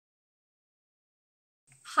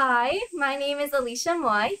Hi, my name is Elysia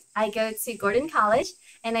Moy. I go to Gordon College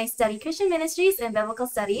and I study Christian Ministries and Biblical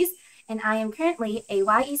Studies, and I am currently a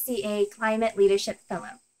YECA Climate Leadership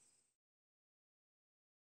Fellow.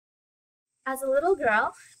 As a little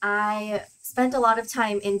girl, I spent a lot of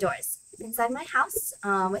time indoors, inside my house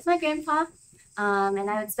with my grandpa, and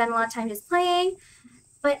I would spend a lot of time just playing.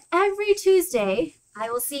 But every Tuesday,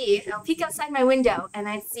 I'll peek outside my window and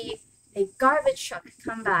I'd see a garbage truck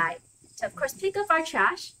come by to, of course, pick up our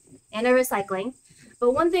trash and our recycling.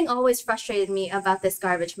 But one thing always frustrated me about this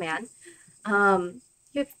garbage man.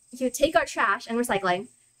 He would take our trash and recycling,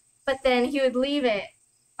 but then he would leave it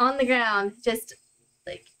on the ground just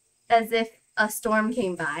like as if a storm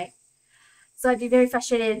came by. So I'd be very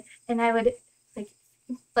frustrated and I would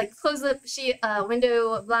like close the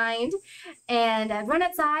window blind, and I'd run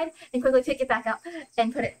outside and quickly pick it back up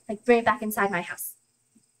and bring it back inside my house.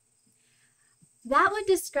 That would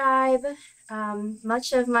describe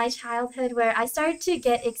much of my childhood, where I started to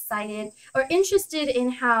get excited or interested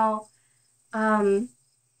in where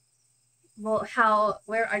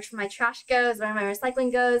my trash goes, where my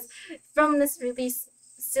recycling goes, from this really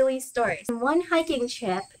silly story. One hiking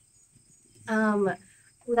trip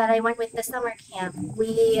that I went with the summer camp,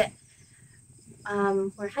 we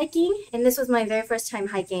were hiking, and this was my very first time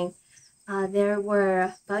hiking. There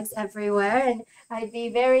were bugs everywhere, and I'd be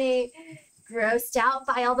very grossed out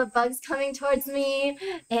by all the bugs coming towards me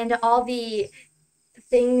and all the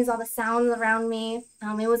things, all the sounds around me.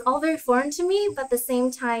 It was all very foreign to me, but at the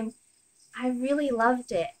same time, I really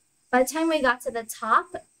loved it. By the time we got to the top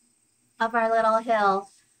of our little hill,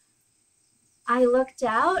 I looked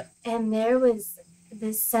out and there was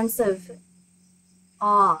this sense of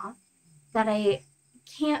awe that I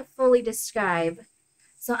can't fully describe.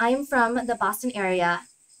 So I'm from the Boston area,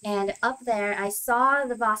 and up there I saw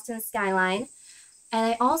the Boston skyline, and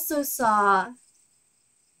I also saw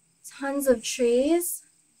tons of trees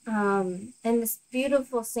and this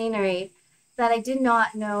beautiful scenery that I did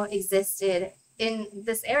not know existed in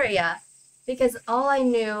this area, because all I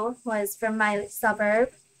knew was from my suburb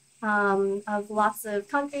of lots of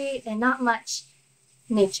concrete and not much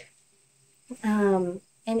nature. And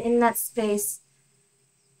in that space,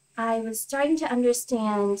 I was starting to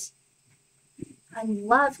understand and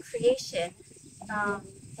love creation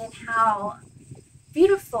and how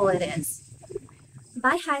beautiful it is.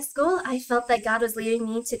 By high school, I felt that God was leading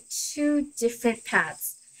me to two different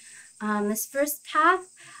paths. This first path,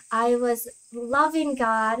 I was loving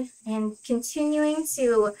God and continuing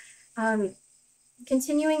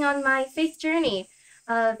on my faith journey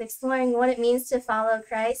of exploring what it means to follow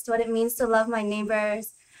Christ, what it means to love my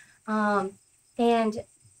neighbors. And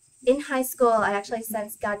in high school, I actually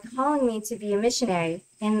sensed God calling me to be a missionary.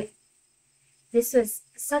 And this was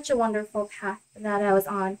such a wonderful path that I was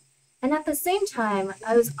on. And at the same time,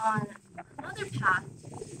 I was on another path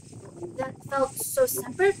that felt so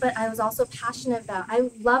separate, but I was also passionate about.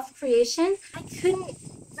 I loved creation. I couldn't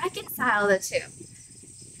reconcile the two.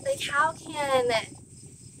 Like, how can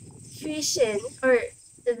creation or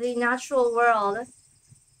the natural world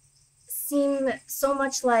seem so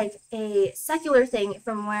much like a secular thing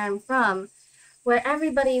from where I'm from, where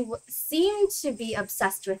everybody seemed to be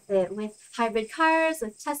obsessed with it, with hybrid cars,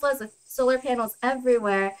 with Teslas, with solar panels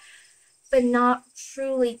everywhere, but not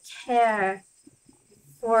truly care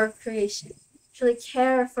for creation, truly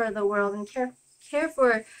care for the world, and care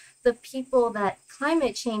for the people that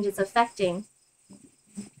climate change is affecting.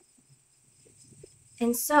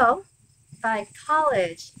 And so, by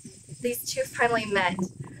college, these two finally met.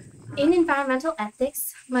 In environmental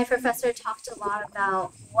ethics, my professor talked a lot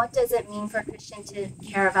about what does it mean for a Christian to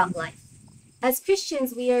care about life. As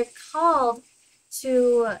Christians, we are called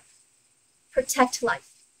to protect life.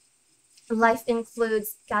 Life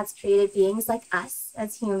includes God's created beings like us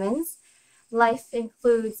as humans. Life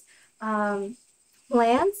includes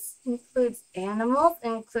plants, includes animals,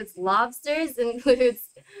 includes lobsters, includes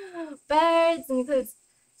birds, includes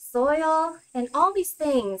soil, and all these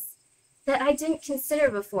things that I didn't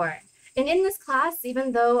consider before. And in this class,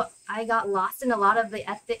 even though I got lost in a lot of the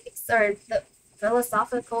ethics or the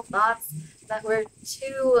philosophical thoughts that were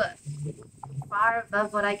too far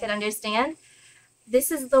above what I could understand,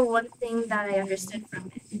 this is the one thing that I understood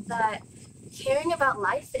from it, that caring about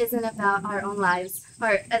life isn't about our own lives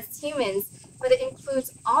or as humans, but it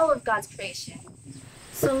includes all of God's creation.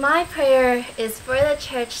 So my prayer is for the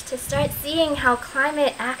church to start seeing how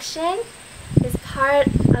climate action is part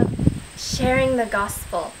of sharing the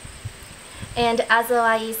gospel. And as a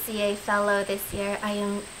YECA fellow this year, I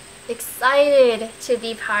am excited to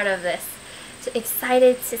be part of this,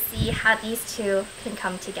 excited to see how these two can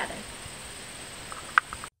come together.